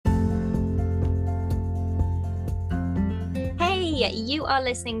You are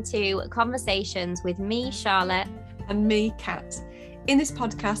listening to Conversations with me, Charlotte. And me, Kat. In this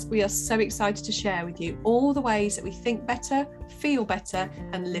podcast, we are so excited to share with you all the ways that we think better, feel better,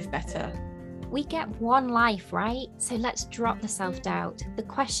 and live better. We get one life, right? So let's drop the self-doubt, the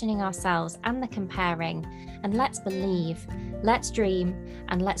questioning ourselves and the comparing, and let's believe, let's dream,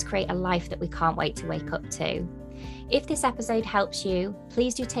 and let's create a life that we can't wait to wake up to. If this episode helps you,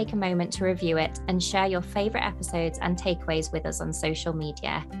 please do take a moment to review it and share your favourite episodes and takeaways with us on social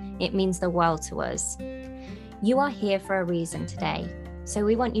media. It means the world to us. You are here for a reason today, so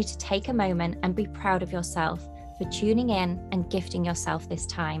we want you to take a moment and be proud of yourself for tuning in and gifting yourself this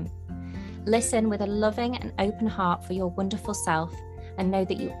time. Listen with a loving and open heart for your wonderful self and know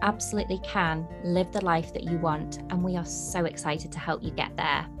that you absolutely can live the life that you want, and we are so excited to help you get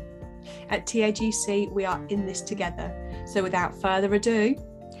there. At TAGC, we are in this together. So without further ado,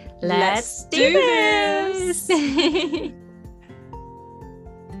 let's do this!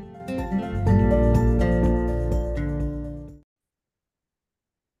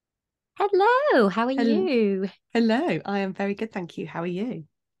 Hello, how are you? Hello, I am very good, thank you. How are you?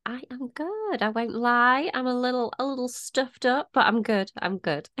 I am good. I won't lie. I'm a little stuffed up, but I'm good.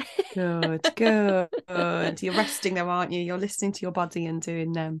 Good. You're resting though, aren't you? You're listening to your body and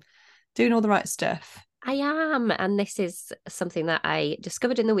doing all the right stuff. I am. And this is something that I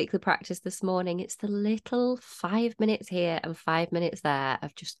discovered in the weekly practice this morning. It's the little 5 minutes here and 5 minutes there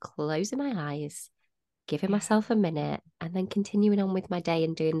of just closing my eyes, giving myself a minute, and then continuing on with my day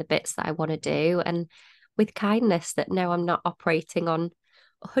and doing the bits that I want to do. And with kindness that no, I'm not operating on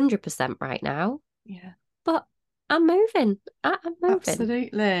 100% right now. Yeah. But I'm moving. I'm moving.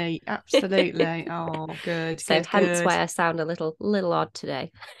 Absolutely. Oh, good. So hence why I sound a little odd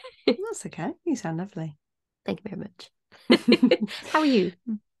today. That's okay. You sound lovely. Thank you very much. How are you?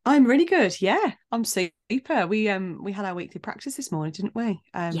 I'm really good. Yeah, I'm super. We had our weekly practice this morning, didn't we?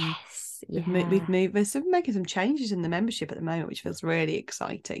 Yes. Yeah. We've moved. We're making some changes in the membership at the moment, which feels really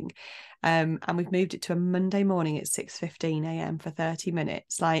exciting. And we've moved it to a Monday morning at 6:15 a.m. for 30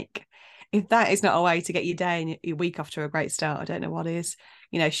 minutes. Like, if that is not a way to get your day and your week off to a great start, I don't know what is.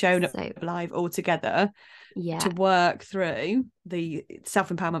 You know, showing up live all together to work through the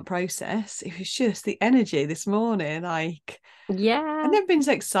self-empowerment process. It was just the energy this morning. Like, I've never been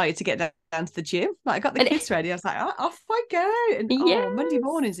so excited to get down to the gym. Like, I got the kids ready. I was like, oh, off I go. And Monday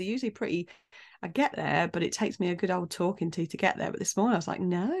mornings are usually pretty. I get there, but it takes me a good old talking to get there. But this morning I was like,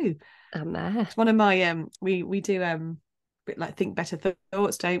 no, I'm there. It's one of my we do bit like think better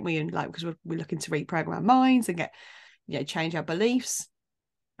thoughts, don't we? And like, because we're looking to reprogram our minds and get, change our beliefs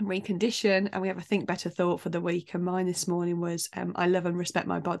and recondition. And we have a think better thought for the week. And mine this morning was, I love and respect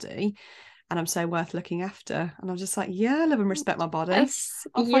my body, and I'm so worth looking after. And I'm just like, I love and respect my body. Yes.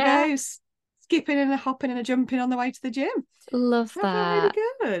 Off I go, skipping and a hopping and a jumping on the way to the gym. Love that. Really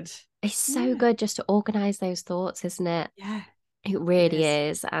good. It's so good just to organise those thoughts, isn't it? Yeah. It really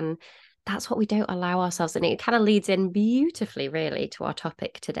is. And that's what we don't allow ourselves. And it kind of leads in beautifully, really, to our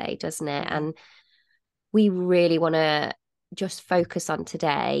topic today, doesn't it? Yeah. And we really want to just focus on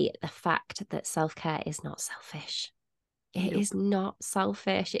today the fact that self-care is not selfish. It is not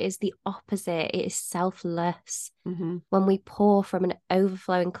selfish. It is the opposite. It is selfless. Mm-hmm. When we pour from an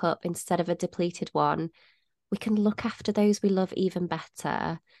overflowing cup instead of a depleted one, we can look after those we love even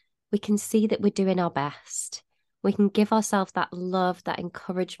better. We can see that we're doing our best. We can give ourselves that love, that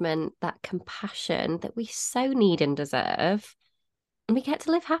encouragement, that compassion that we so need and deserve. And we get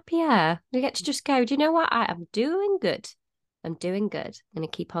to live happier. We get to just go, do you know what? I am doing good. I'm doing good. I'm going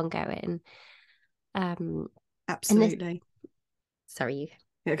to keep on going. Absolutely. Sorry.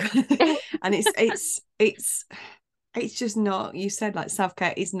 And it's just not, you said like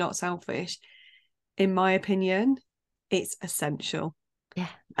self-care is not selfish. In my opinion, it's essential. Yeah.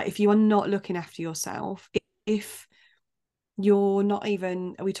 If you are not looking after yourself, if you're not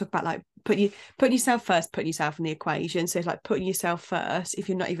even, we talk about like putting yourself first, putting yourself in the equation. So it's like putting yourself first, if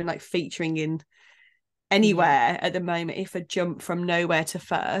you're not even like featuring in anywhere at the moment, if a jump from nowhere to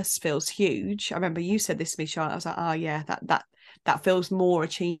first feels huge. I remember you said this to me, Charlotte. I was like, oh yeah, that feels more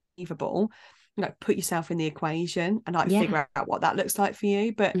achievable. Like, put yourself in the equation and like figure out what that looks like for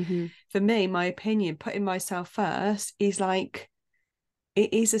you. But for me, my opinion, putting myself first is like,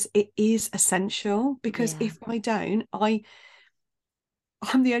 it is essential, because if I don't, I'm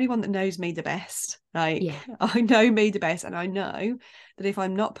the only one that knows me the best. Like, I know me the best, and I know that if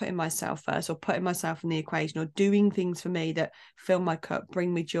I'm not putting myself first or putting myself in the equation or doing things for me that fill my cup,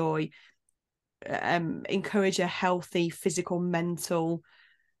 bring me joy, encourage a healthy physical, mental,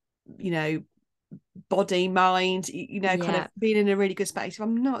 body, mind, kind of being in a really good space. If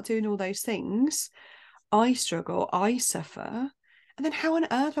I'm not doing all those things, I struggle, I suffer, And then how on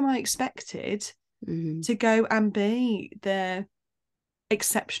earth am I expected Mm-hmm. to go and be the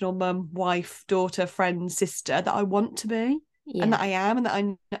exceptional mum, wife, daughter, friend, sister that I want to be, and Yeah. that I am,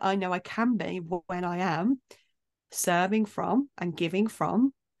 and that I know I can be when I am serving from and giving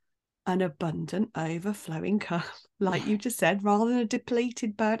from an abundant, overflowing cup, like you just said, rather than a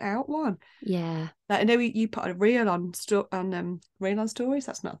depleted, burnt out one. Yeah. Like, I know you put a reel on reel on stories.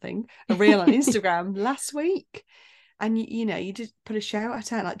 That's not a thing. A reel on Instagram last week, and you know, you did put a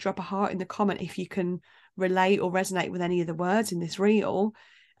shout out, like drop a heart in the comment if you can relate or resonate with any of the words in this reel.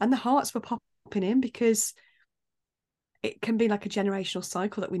 And the hearts were popping in, because it can be like a generational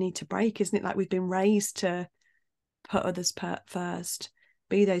cycle that we need to break, isn't it? Like, we've been raised to put others first,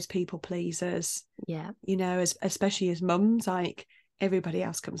 be those people pleasers. Yeah. You know, especially as mums, like, everybody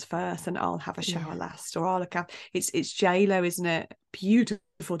else comes first, and I'll have a shower last, or I'll look after. It's J-Lo, isn't it?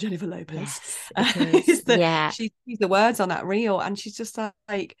 Beautiful Jennifer Lopez. Yes, it is. Yeah. She's the words on that reel, and she's just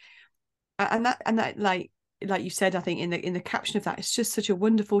like, and that like you said, I think in the caption of that, it's just such a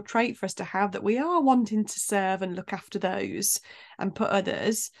wonderful trait for us to have, that we are wanting to serve and look after those and put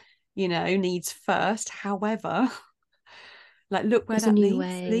others, you know, needs first. However, like, look where There's a that new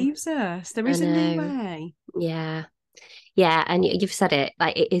way. leaves us. There I is a new know. way. Yeah. Yeah. And you've said it,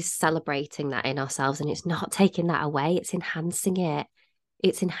 like, it is celebrating that in ourselves, and it's not taking that away, it's enhancing it.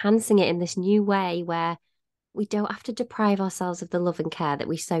 It's enhancing it in this new way where we don't have to deprive ourselves of the love and care that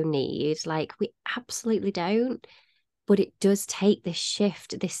we so need. Like, we absolutely don't. But it does take this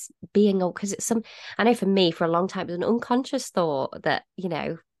shift, this being, oh, because I know for me, for a long time, it was an unconscious thought that, you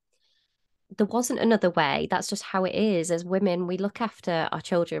know, there wasn't another way. That's just how it is. As women, we look after our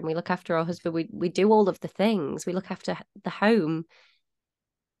children, we look after our husband, we do all of the things, we look after the home.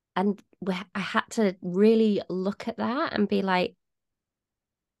 And I had to really look at that and be like,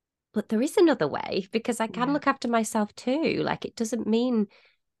 but there is another way, because I can Yeah. look after myself too. Like, it doesn't mean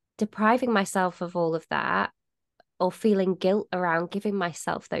depriving myself of all of that or feeling guilt around giving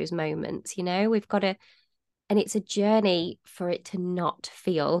myself those moments. You know, we've got to, and it's a journey for it to not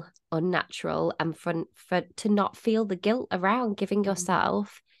feel unnatural, and for to not feel the guilt around giving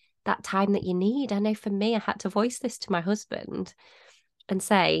yourself that time that you need. I know for me, I had to voice this to my husband and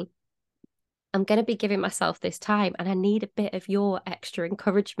say, I'm going to be giving myself this time, and I need a bit of your extra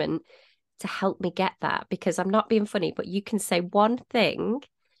encouragement to help me get that, because I'm not being funny, but you can say one thing.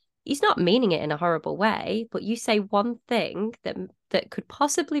 He's not meaning it in a horrible way, but you say one thing that could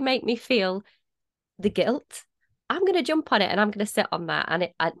possibly make me feel the guilt. I'm going to jump on it, and I'm going to sit on that. And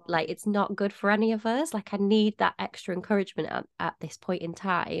like, it's not good for any of us. Like, I need that extra encouragement at this point in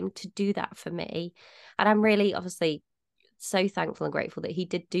time to do that for me. And I'm really, obviously, so thankful and grateful that he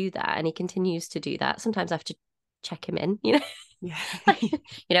did do that, and he continues to do that. Sometimes I have to check him in, you know, Yeah. like, you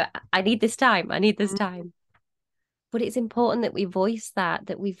know, I need this time. I need this time. But it's important that we voice that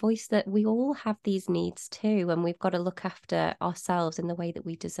we voice that we all have these needs too, and we've got to look after ourselves in the way that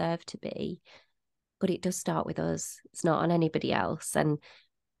we deserve to be. But it does start with us. It's not on anybody else. And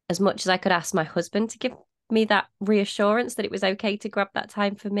as much as I could ask my husband to give me that reassurance that it was okay to grab that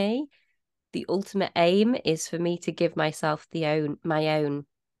time for me, the ultimate aim is for me to give myself my own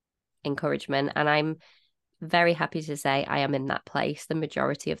encouragement. And I'm very happy to say I am in that place the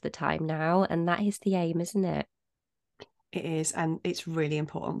majority of the time now. And that is the aim, isn't it? It is. And it's really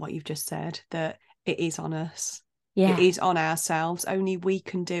important what you've just said, that it is on us. It Yeah. is on ourselves. Only we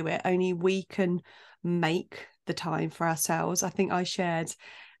can do it. Only we can make the time for ourselves. I think I shared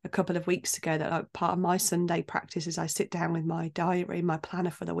a couple of weeks ago that, like, part of my Sunday practice is I sit down with my diary, my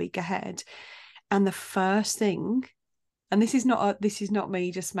planner for the week ahead. And the first thing, and this is not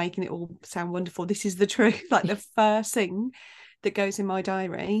me just making it all sound wonderful, this is the truth. Like, the first thing that goes in my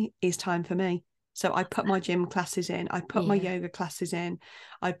diary is time for me. So I put my gym classes in, I put my yoga classes in,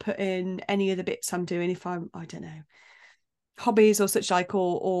 I put in any of the bits I'm doing, if I don't know, hobbies or such, like,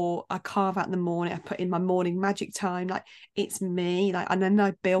 or I carve out in the morning, I put in my morning magic time. Like, it's me, like, and then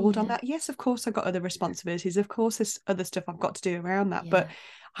I build on that. Yes, of course I've got other responsibilities, of course there's other stuff I've got to do around that, but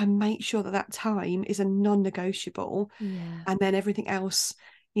I make sure that time is a non-negotiable. And then everything else,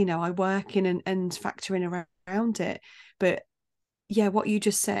 you know, I work in and factor in around it. But yeah, what you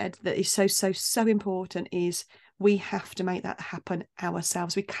just said that is so important is we have to make that happen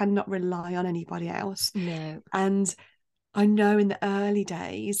ourselves. We cannot rely on anybody else. No. And I know in the early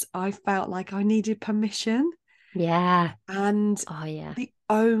days, I felt like I needed permission. Yeah. And Oh, yeah. the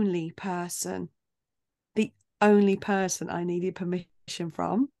only person I needed permission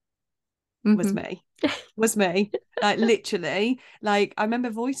from was me. Like, literally, like, I remember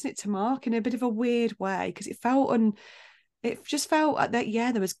voicing it to Mark in a bit of a weird way, because it just felt that,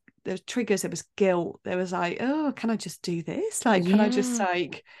 yeah, there was there was triggers, there was guilt, there was like, oh, can I just do this? Like, can I just Yeah.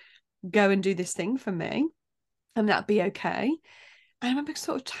 like go and do this thing for me? And that'd be okay. And I remember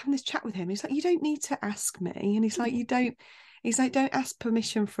sort of having this chat with him. He's like, you don't need to ask me. And he's like, don't ask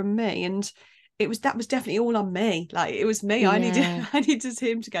permission from me. And that was definitely all on me. Like, it was me. Yeah. I needed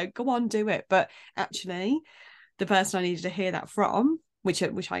him to go on, do it. But actually, the person I needed to hear that from, which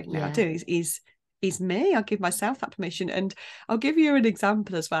I now Yeah. do, is me. I'll give myself that permission. And I'll give you an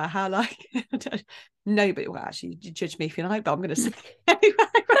example as well, how like nobody will actually judge me if you like, but I'm going to say anyway.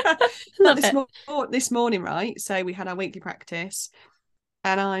 But Love it. this morning, right? So we had our weekly practice,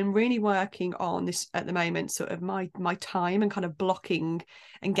 and I'm really working on this at the moment, sort of my time and kind of blocking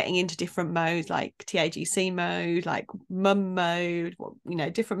and getting into different modes, like TAGC mode, like mum mode,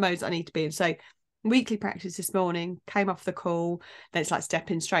 different modes I need to be in. So weekly practice this morning, came off the call, then it's like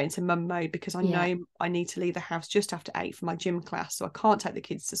stepping straight into mum mode, because I know I need to leave the house just after 8 for my gym class, so I can't take the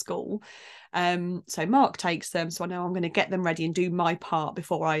kids to school. So Mark takes them, so I know I'm going to get them ready and do my part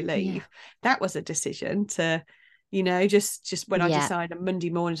before I leave. That was a decision to, just when I decided on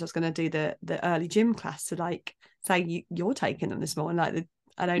Monday mornings I was going to do the early gym class, to like say, you're taking them this morning, like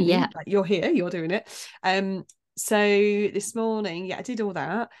I don't need, like, you're here, you're doing it. So this morning, I did all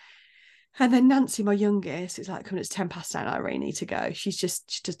that. And then Nancy, my youngest, it's like, it's 10 past 10, I really need to go. She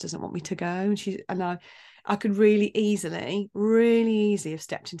just doesn't want me to go. And I could really easily have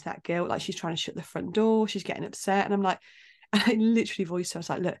stepped into that guilt. Like, she's trying to shut the front door, she's getting upset. And I'm like, I literally voiced her, I was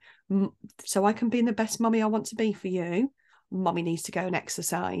like, look, so I can be the best mummy I want to be for you, mummy needs to go and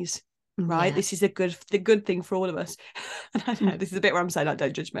exercise. Right, this is the good thing for all of us. And I know this is a bit where I'm saying, like,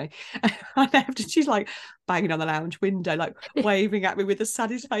 don't judge me. I left, and she's like banging on the lounge window, like waving at me with the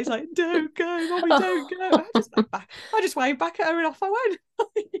saddest face, like, don't go, mummy, don't go. I just waved back at her and off I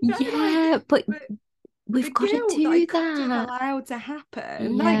went. But the we've got to guilt that I do couldn't have that. allowed to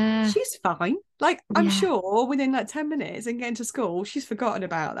happen. Like, she's fine. Like, I'm sure within like 10 minutes and getting to school, she's forgotten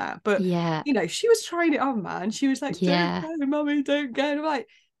about that. But she was trying it on, man. She was like, don't go, mummy, don't go. And I'm like,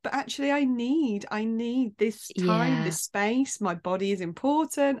 but actually I need this time, this space. My body is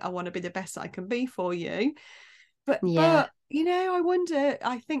important. I want to be the best I can be for you. But I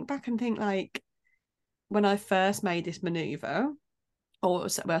think back and think, like, when I first made this maneuver, or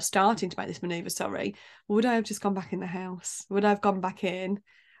starting to make this maneuver, sorry, would I have just gone back in the house? Would I have gone back in?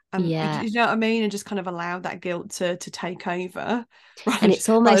 You know what I mean? And just kind of allowed that guilt to take over. Right? And it's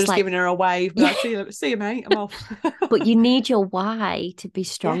almost just like giving her a wave, like, see you, mate, I'm off. But you need your why to be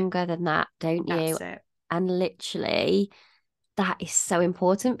stronger than that, don't you? That's it. And literally, that is so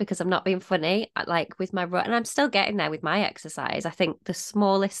important, because I'm not being funny. Like with my run, and I'm still getting there with my exercise. I think the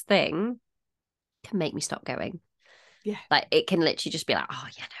smallest thing can make me stop going. Yeah. Like, it can literally just be like, oh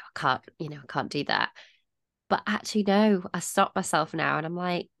yeah, no, I can't do that. But actually, no, I stop myself now, and I'm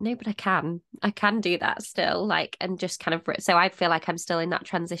like, no, but I can do that still. Like, and just kind of, so I feel like I'm still in that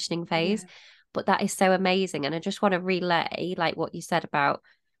transitioning phase. But that is so amazing. And I just want to relay, like, what you said about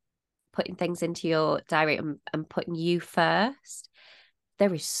putting things into your diary and putting you first.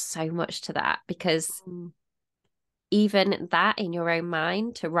 There is so much to that, because even that in your own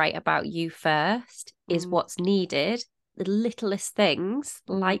mind, to write about you first is what's needed. The littlest things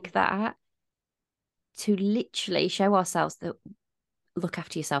like that, to literally show ourselves that look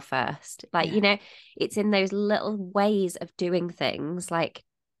after yourself first. Like, it's in those little ways of doing things, like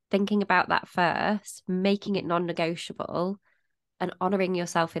thinking about that first, making it non-negotiable, and honoring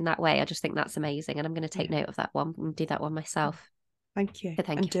yourself in that way. I just think that's amazing. And I'm going to take note of that one and do that one myself. Thank you. So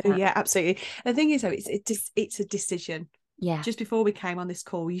thank you. Yeah, absolutely. The thing is, though, it's a decision. Yeah. Just before we came on this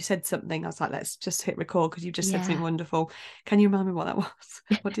call, you said something. I was like, let's just hit record, because you've just said something wonderful. Can you remind me what that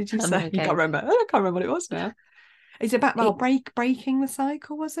was? What did you say? You can't remember. I can't remember what it was now. Is it about breaking the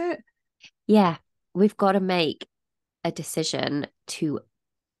cycle, was it? Yeah. We've got to make a decision to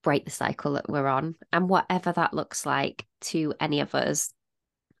break the cycle that we're on, and whatever that looks like to any of us.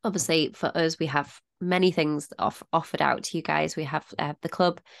 Obviously, for us, we have many things offered out to you guys. We have the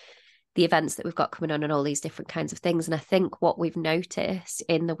club, the events that we've got coming on, and all these different kinds of things. And I think what we've noticed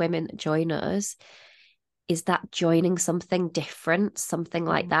in the women that join us is that joining something different, something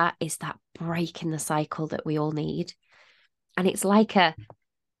like that, is that breaking the cycle that we all need. And it's like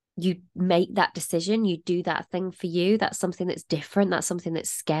you make that decision, you do that thing for you. That's something that's different. That's something that's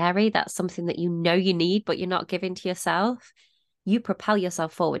scary. That's something that you need, but you're not giving to yourself. You propel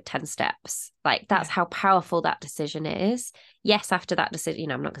yourself forward 10 steps. Like, that's how powerful that decision is. Yes, after that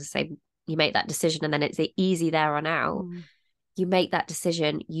decision, I'm not going to say you make that decision and then it's easy there on out. You make that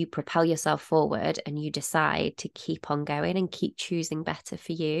decision, you propel yourself forward, and you decide to keep on going and keep choosing better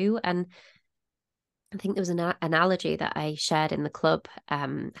for you. And I think there was an analogy that I shared in the club. I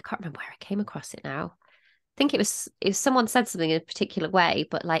can't remember where I came across it now. I think it was someone said something in a particular way,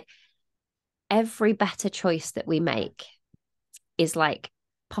 but like every better choice that we make is like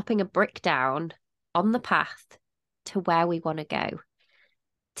popping a brick down on the path to where we want to go,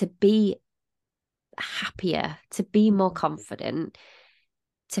 to be happier, to be more confident,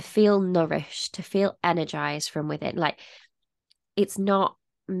 to feel nourished, to feel energized from within. Like it's not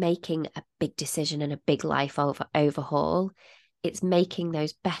making a big decision and a big life overhaul. It's making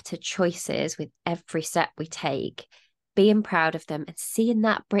those better choices with every step we take, being proud of them and seeing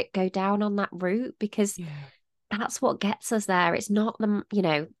that brick go down on that route, because Yeah. that's what gets us there. It's not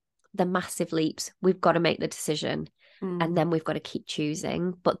the massive leaps. We've got to make the decision and Mm. then we've got to keep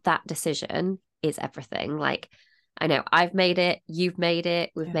choosing. But that decision is everything. Like, I know I've made it, you've made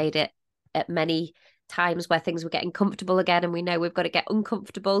it, we've Yeah. made it at many times where things were getting comfortable again. And we know we've got to get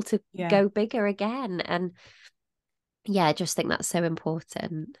uncomfortable to Yeah. go bigger again. And yeah, I just think that's so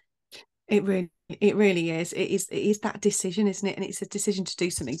important. It really is. It is that decision, isn't it? And it's a decision to do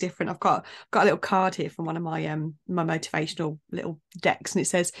something different. I've got a little card here from one of my motivational little decks, and it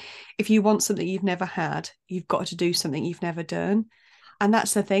says, if you want something you've never had, you've got to do something you've never done. And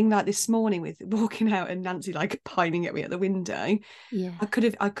that's the thing. Like this morning with walking out and Nancy like pining at me at the window, Yeah. I could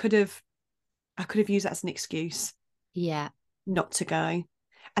have used that as an excuse Yeah. not to go.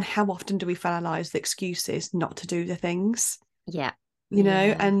 And how often do we fill our lives with excuses not to do the things? Yeah. You know,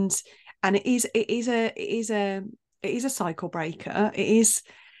 Yeah. and it is a cycle breaker. It is,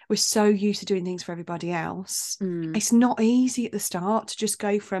 we're so used to doing things for everybody else. Mm, It's not easy at the start to just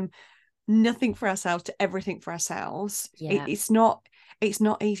go from nothing for ourselves to everything for ourselves. yeah. It's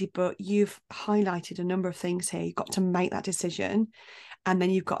not easy, but you've highlighted a number of things here. You've got to make that decision, and then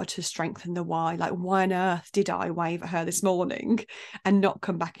you've got to strengthen the why. Like, why on earth did I wave at her this morning and not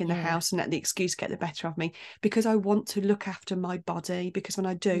come back in the Yeah. house and let the excuse get the better of me? Because I want to look after my body, because when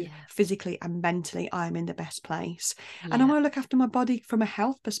I do, Yeah. physically and mentally, I'm in the best place. And I Yeah. want to look after my body from a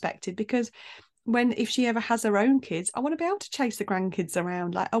health perspective, because if she ever has her own kids, I want to be able to chase the grandkids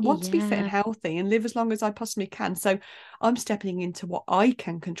around. Like, I want to be fit and Yeah. healthy and live as long as I possibly can. So I'm stepping into what I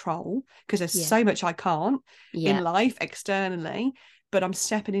can control, because there's Yeah. so much I can't in Yeah. life externally. But I'm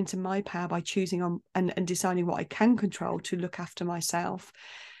stepping into my power by choosing on and deciding what I can control to look after myself.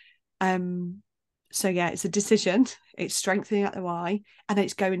 So yeah, it's a decision. It's strengthening at the why, and then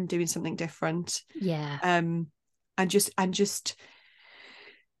it's going and doing something different. Yeah. And just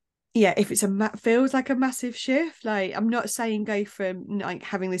yeah, if it's feels like a massive shift, like I'm not saying go from like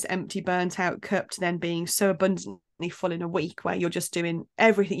having this empty burnt out cup to then being so abundantly full in a week where you're just doing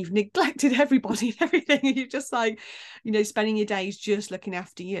everything, you've neglected everybody and everything, and you're just like, spending your days just looking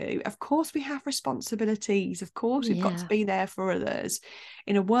after you. Of course we have responsibilities, of course we've got to Yeah. be there for others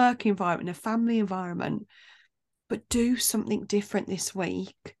in a work environment, a family environment, but do something different this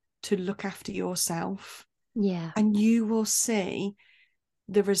week to look after yourself, Yeah. and you will see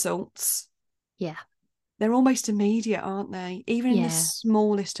the results. Yeah. They're almost immediate, aren't they? Even in the Yeah.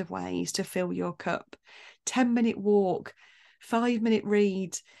 smallest of ways to fill your cup. 10-minute walk, 5-minute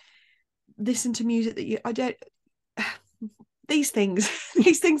read, listen to music that I don't, these things,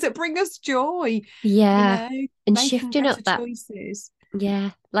 these things that bring us joy, you Yeah. know, And making shifting better up that, choices.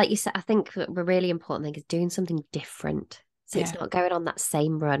 yeah, like you said, I think that the really important thing is doing something different. So it's Yeah. not going on that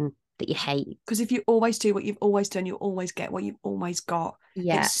same run that you hate. Because if you always do what you've always done, you'll always get what you've always got.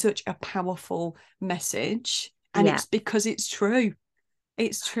 Yeah. It's such a powerful message. And Yeah. it's because it's true.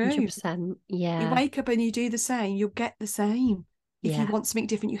 It's true. 100%. You Yeah. wake up and you do the same, you'll get the same. If you Yeah. want something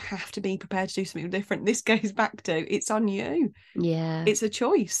different, you have to be prepared to do something different. This goes back to, it's on you. Yeah. It's a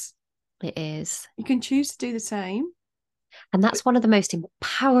choice. It is. You can choose to do the same. And But that's one of the most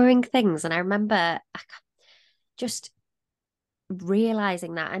empowering things. And I remember just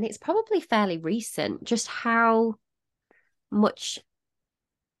realizing that, and it's probably fairly recent, just how much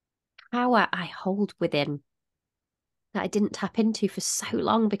power I hold within that I didn't tap into for so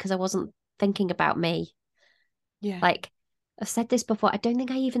long because I wasn't thinking about me. yeah. Like I've said this before, I don't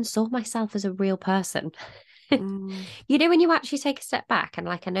think I even saw myself as a real person. Mm, When you actually take a step back, and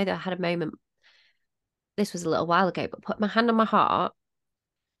like I know that I had a moment, this was a little while ago, but put my hand on my heart,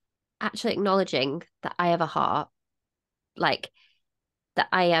 actually acknowledging that I have a heart, like that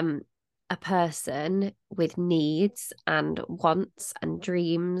I am a person with needs and wants and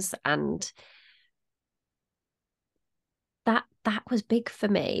dreams, and that was big for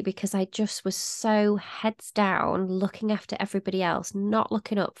me because I just was so heads down looking after everybody else, not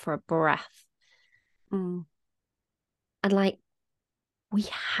looking up for a breath. mm, And like we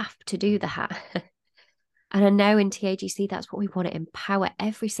have to do that. And I know in TAGC, that's what we want to empower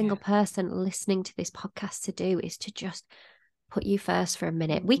every single Yeah. person listening to this podcast to do, is to just put you first for a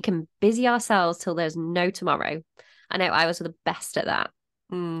minute. We can busy ourselves till there's no tomorrow. I know I was the best at that.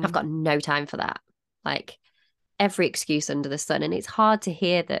 I've got no time for that. Like, every excuse under the sun. And it's hard to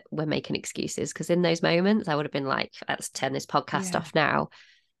hear that we're making excuses, because in those moments I would have been like, let's turn this podcast off now.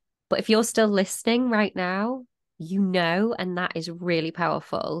 But if you're still listening right now, and that is really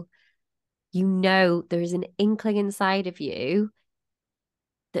powerful, there is an inkling inside of you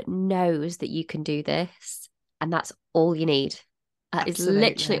that knows that you can do this. And that's all you need. That is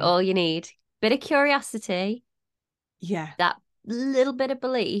literally Absolutely. all you need. Bit of curiosity, Yeah. that little bit of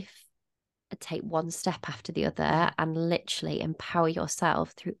belief, and take one step after the other, Yeah. and literally empower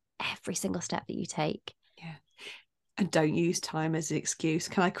yourself through every single step that you take. Yeah. And don't use time as an excuse.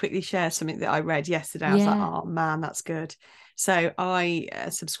 Can I quickly share something that I read yesterday? I was like, Yeah. oh man, that's good. So I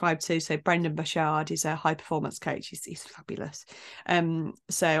subscribe to, so Brendan Burchard is a high performance coach. He's fabulous.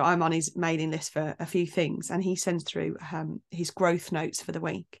 So I'm on his mailing list for a few things, and he sends through his growth notes for the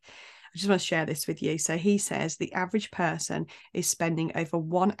week. I just want to share this with you. So he says the average person is spending over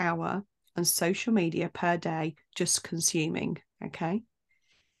 1 hour on social media per day just consuming. Okay.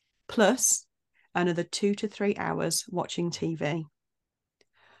 Plus another 2 to 3 hours watching TV.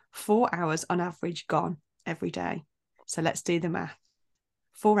 4 hours on average gone every day. So let's do the math.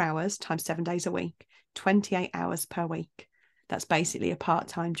 4 hours times 7 days a week, 28 hours per week. That's basically a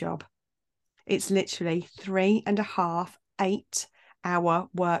part-time job. It's literally 3.5 8-hour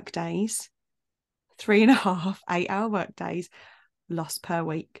work days. 3.5 8-hour work days lost per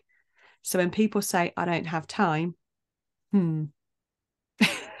week. So when people say, I don't have time, I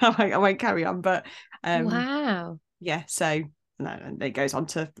won't carry on, but Wow. yeah, so and it goes on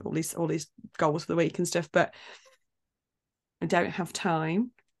to all these goals for the week and stuff, but I don't have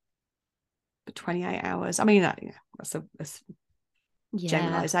time for 28 hours. I mean, that's a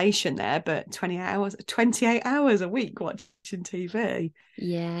generalization there, but 28 hours a week watching TV.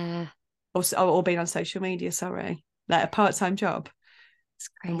 Yeah. Or being on social media, sorry. Like a part-time job. It's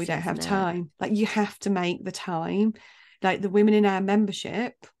And we crazy, don't have isn't it? time. Like, you have to make the time. Like, the women in our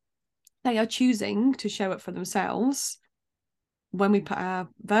membership, they are choosing to show up for themselves when we put our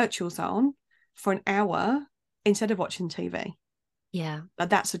virtuals on for an hour instead of watching TV. Yeah. Like,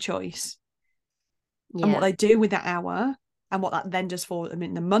 that's a choice. And what Yeah. they do with that hour, and what that then does for them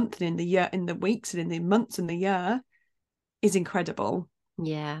in the month and in the year, in the weeks and in the months and the year, is incredible.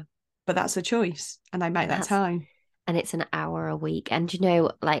 Yeah. But that's a choice, and they make And that time. it's an hour a week. And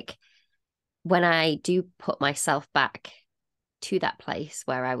like, when I do put myself back to that place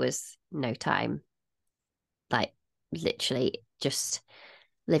where I was no time, like literally just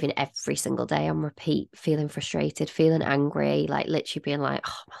living every single day on repeat, feeling frustrated, feeling angry, like literally being like,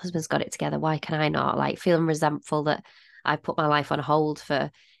 oh, my husband's got it together. Why can I not? Like, feeling resentful that I put my life on hold for,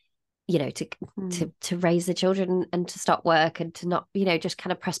 to raise the children and to stop work and to not, just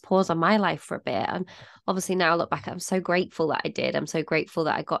kind of press pause on my life for a bit. And obviously now I look back, I'm so grateful that I did. I'm so grateful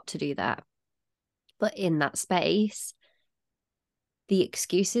that I got to do that. But in that space, the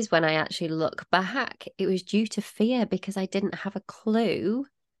excuses, when I actually look back, it was due to fear, because I didn't have a clue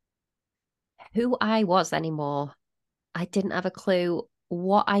who I was anymore. I didn't have a clue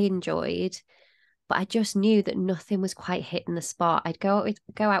what I enjoyed, but I just knew that nothing was quite hitting the spot. I'd go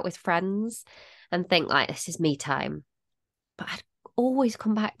out with friends and think like, this is me time, but I'd always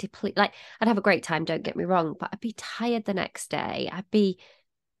come back depleted. Like, I'd have a great time, don't get me wrong, but I'd be tired the next day. I'd be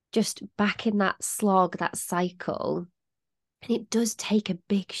just back in that slog, that cycle. And it does take a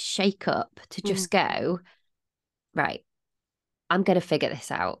big shake up to just go, right, I'm going to figure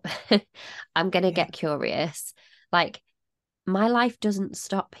this out. I'm going to Yeah. get curious. Like, my life doesn't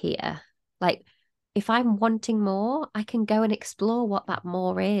stop here. Like, if I'm wanting more, I can go and explore what that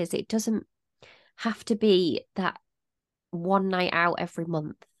more is. It doesn't have to be that one night out every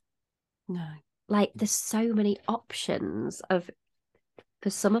month. No. Like, there's so many options of, for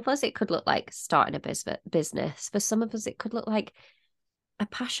some of us, it could look like starting a business. For some of us, it could look like a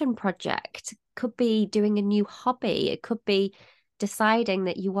passion project. It could be doing a new hobby. It could be deciding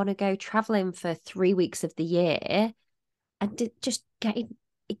that you want to go traveling for 3 weeks of the year, and just getting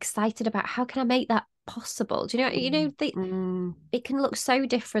excited about, how can I make that possible? Do it can look so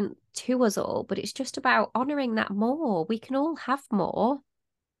different to us all, but it's just about honoring that more. We can all have more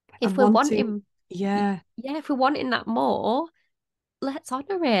if And we're wanting, wanting. yeah, Yeah, if we're wanting that more, let's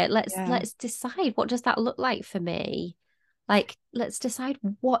honor it. let's yeah, let's decide, what does that look like for me? Like, let's decide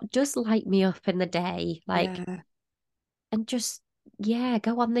what does light me up in the day, like, yeah. and just, yeah,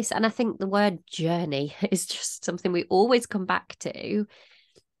 go on this. And I think the word journey is just something we always come back to.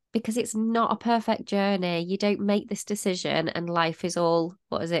 because it's not a perfect journey. You don't make this decision and life is all,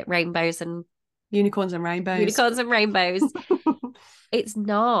 what is it, rainbows and Unicorns and rainbows. unicorns and rainbows. It's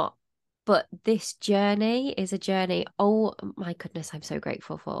not. But this journey is a journey. Oh my goodness, I'm so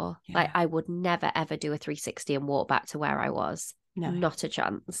grateful for. Yeah. Like, I would never ever do a 360 and walk back to where I was. No. Not a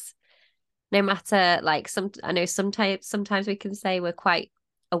chance. No matter, like, I know sometimes we can say we're quite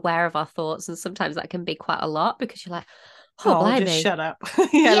aware of our thoughts, and sometimes that can be quite a lot because you're like, oh, blimey. Just shut up.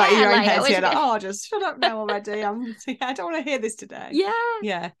 Yeah, like in your own head, you're like, oh, just shut up now already. I don't want to hear this today.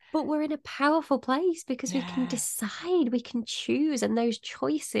 Yeah. But we're in a powerful place because we can decide, we can choose, and those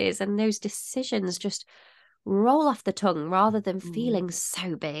choices and those decisions just roll off the tongue rather than feeling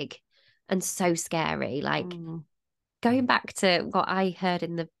so big and so scary. Like, going back to what I heard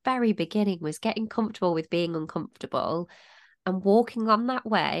in the very beginning was getting comfortable with being uncomfortable and walking on that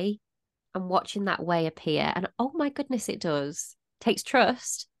way and watching that way appear. And oh my goodness, it does. Takes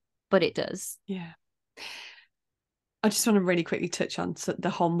trust, but it does. Yeah. I just want to really quickly touch on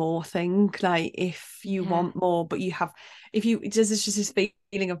the whole more thing. Like, if you want more, but there's just this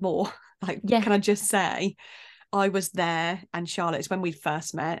feeling of more. Like, can I just say, I was there, and Charlotte, it's when we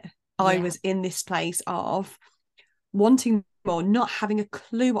first met. I was in this place of wanting more, not having a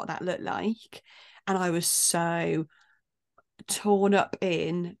clue what that looked like. And I was so torn up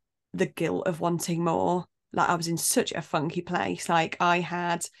in the guilt of wanting more. Like, I was in such a funky place. Like, I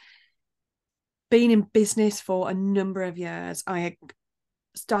had been in business for a number of years. I had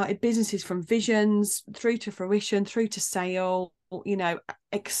started businesses from visions through to fruition, through to sale,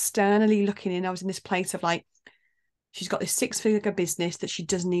 externally looking in. I was in this place of like, she's got this 6-figure business that she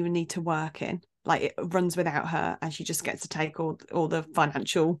doesn't even need to work in. Like, it runs without her, and she just gets to take all the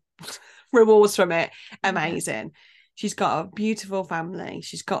financial rewards from it. Amazing. She's got a beautiful family.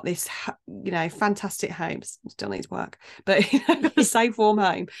 She's got this, fantastic home. Still needs work, but a safe, warm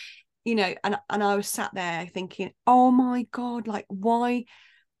home. And I was sat there thinking, oh my God, like, why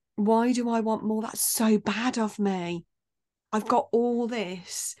do I want more? That's so bad of me. I've got all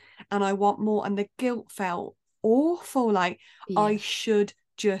this and I want more. And the guilt felt awful. Like, I should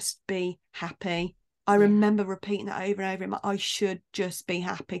just be happy. I remember repeating that over and over. I should just be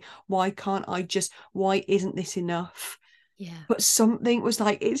happy. Why isn't this enough? Yeah. But something was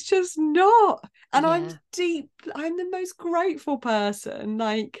like, it's just not. And I'm the most grateful person.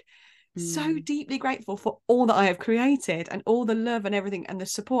 Like, so deeply grateful for all that I have created and all the love and everything and the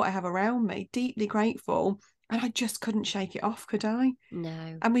support I have around me. Deeply grateful. And I just couldn't shake it off, could I?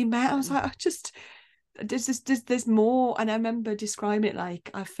 No. And we met. I was like, there's more. And I remember describing it like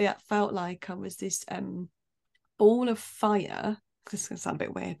I felt like I was this ball of fire. This is gonna sound a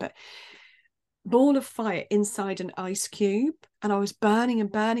bit weird, but ball of fire inside an ice cube, and I was burning and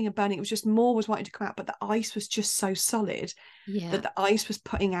burning and burning. It was just more was wanting to come out, but the ice was just so solid that the ice was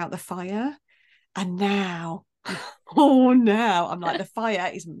putting out the fire. And now now I'm like, the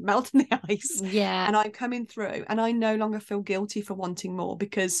fire is melting the ice, and I'm coming through, and I no longer feel guilty for wanting more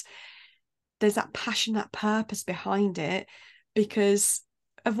because there's that passion, that purpose behind it, because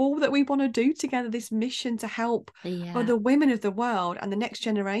of all that we want to do together, this mission to help other women of the world and the next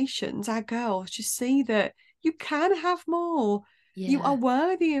generations, our girls, just see that you can have more. You are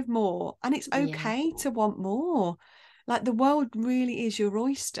worthy of more, and it's okay to want more. Like, the world really is your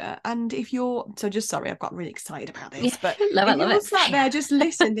oyster. And if you're I've got really excited about this, but if you're sat there just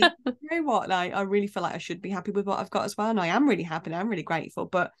listening, you know what, like, I really feel like I should be happy with what I've got as well, and I am really happy and I'm really grateful,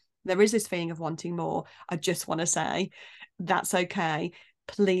 but there is this feeling of wanting more. I just want to say that's okay.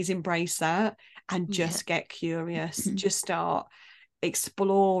 Please embrace that and just get curious. Just start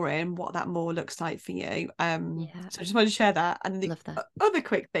exploring what that more looks like for you. So I just wanted to share that. And the other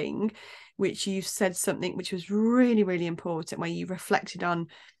quick thing, which you said something which was really, really important, where you reflected on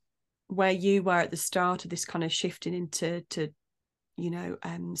where you were at the start of this kind of shifting into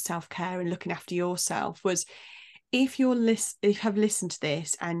self-care and looking after yourself, was if you have listened to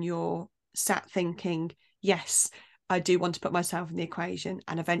this and you're sat thinking, yes, I do want to put myself in the equation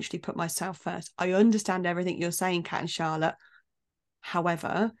and eventually put myself first. I understand everything you're saying, Kat and Charlotte.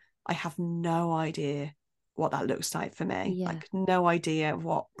 However, I have no idea what that looks like for me. Like, no idea of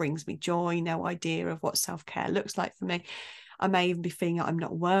what brings me joy, no idea of what self-care looks like for me. I may even be feeling like I'm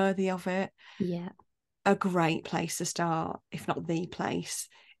not worthy of it. A great place to start, if not the place,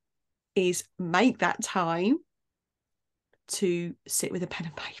 is make that time to sit with a pen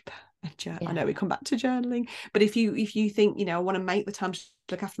and paper and journal. I know we come back to journaling, but if you think, I want to make the time to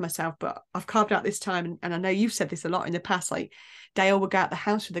look after myself, but I've carved out this time, and I know you've said this a lot in the past, like Dale would go out the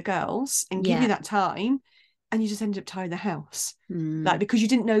house with the girls and give you that time, and you just ended up tidying the house, like, because you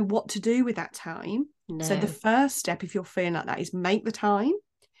didn't know what to do with that time. So the first step, if you're feeling like that, is make the time.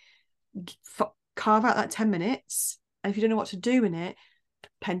 carve out that 10 minutes. And if you don't know what to do in it,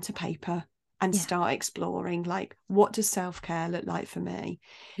 pen to paper and start exploring, like, what does self-care look like for me?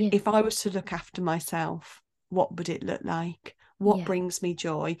 If I was to look after myself, what would it look like? What brings me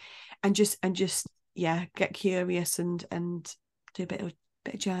joy? And just get curious and do a bit of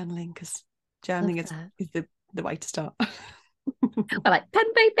journaling, because journaling is the way to start. I like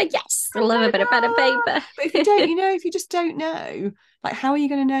pen paper. Yes, I love a bit of pen and paper. But if you don't, if you just don't know, like, how are you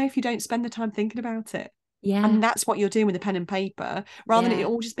going to know if you don't spend the time thinking about it? Yeah. And that's what you're doing with the pen and paper, rather than it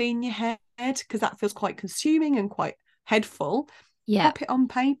all just being in your head, because that feels quite consuming and quite headful. Pop it on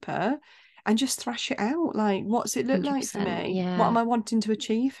paper and just thrash it out. Like, what's it look like for me? Yeah. What am I wanting to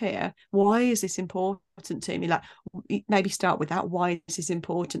achieve here? Why is this important to me? Like, maybe start with that. Why is this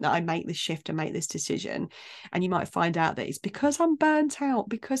important that I make this shift and make this decision? And you might find out that it's because I'm burnt out,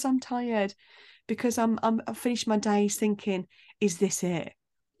 because I'm tired, because I've finished my days thinking, is this it?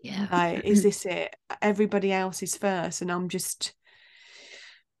 Like, is this it? Everybody else is first, and I'm just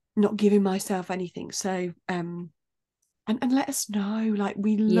not giving myself anything. So and let us know. Like,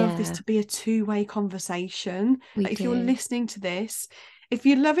 we love this to be a two-way conversation. Like, if you're listening to this, if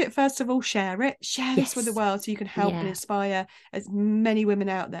you love it, first of all, share this with the world, so you can help and inspire as many women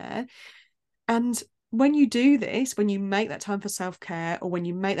out there. And when you do this, when you make that time for self-care, or when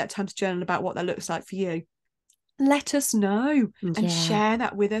you make that time to journal about what that looks like for you, let us know and share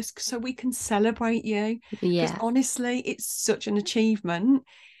that with us, so we can celebrate you. Because honestly, it's such an achievement,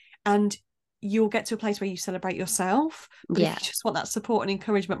 and you'll get to a place where you celebrate yourself. But if you just want that support and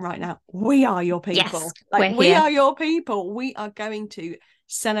encouragement right now, we are your people. We are your people. We are going to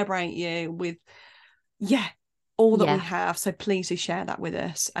celebrate you with all that we have. So please do share that with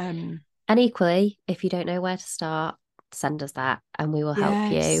us. And equally, if you don't know where to start, send us that and we will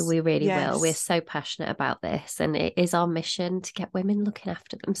help you. We really will. We're so passionate about this, and it is our mission to get women looking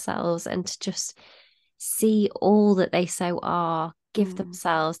after themselves and to just see all that they so are, give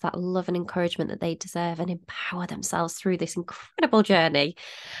themselves that love and encouragement that they deserve, and empower themselves through this incredible journey.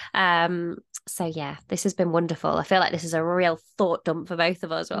 So this has been wonderful. I feel like this is a real thought dump for both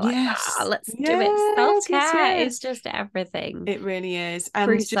of us. We're like, let's do it. Self-care is just everything. It really is. And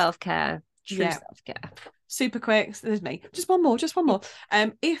true self-care. True self-care. Super quick. So there's me. Just one more.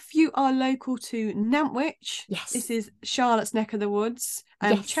 If you are local to Nantwich, this is Charlotte's neck of the woods.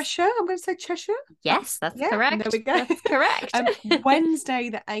 Cheshire. I'm going to say Cheshire. Yes, that's correct. There we go. That's correct.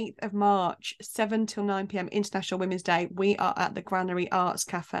 Wednesday, the 8th of March, 7 till 9 p.m, International Women's Day. We are at the Granary Arts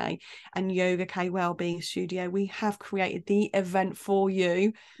Cafe and Yoga K Wellbeing Studio. We have created the event for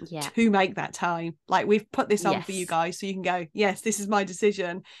you to make that time. Like, we've put this on for you guys, so you can go, yes, this is my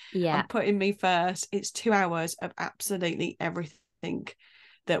decision. I'm putting me first. It's 2 hours of absolutely everything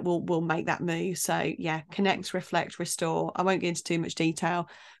that will make that move. So connect, reflect, restore. I won't get into too much detail,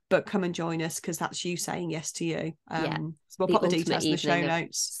 but come and join us, because that's you saying yes to you. So we'll put the details in the show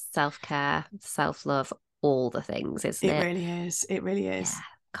notes. Self-care, self-love, all the things, isn't it? It really is.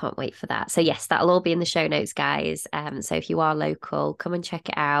 Can't wait for that. So that'll all be in the show notes, guys. So if you are local, come and check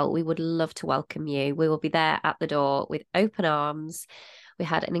it out. We would love to welcome you. We will be there at the door with open arms. We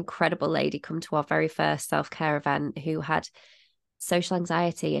had an incredible lady come to our very first self-care event who had social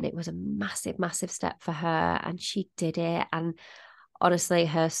anxiety, and it was a massive, massive step for her, and she did it. And honestly,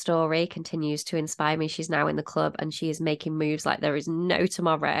 her story continues to inspire me. She's now in the club and she is making moves like there is no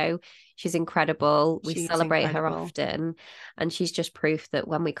tomorrow. She's incredible. We celebrate her often, and she's just proof that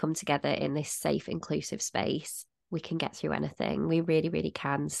when we come together in this safe, inclusive space, we can get through anything. We really, really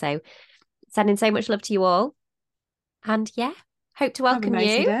can. So sending so much love to you all, and hope to welcome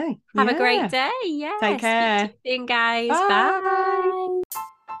you. Day. Have a great day. Take care. Speak to you soon, guys. Bye.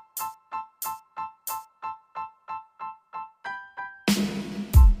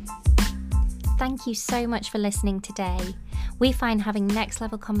 Thank you so much for listening today. We find having next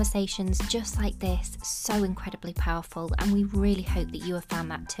level conversations just like this so incredibly powerful, and we really hope that you have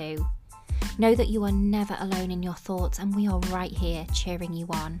found that too. Know that you are never alone in your thoughts, and we are right here cheering you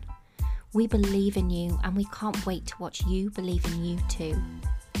on. We believe in you, and we can't wait to watch you believe in you too.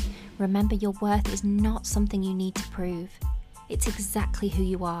 Remember, your worth is not something you need to prove. It's exactly who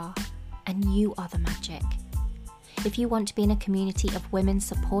you are, and you are the magic. If you want to be in a community of women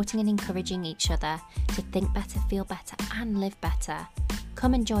supporting and encouraging each other to think better, feel better, and live better,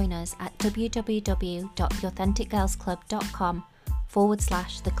 come and join us at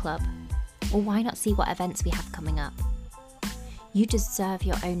www.theauthenticgirlsclub.com/the club. Or why not see what events we have coming up? You deserve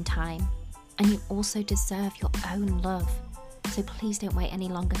your own time, and you also deserve your own love. So please don't wait any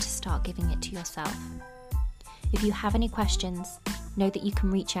longer to start giving it to yourself. If you have any questions, know that you can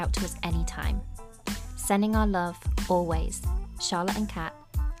reach out to us anytime. Sending our love, always. Charlotte and Kat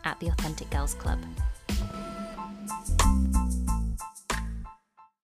at the Authentic Girls Club.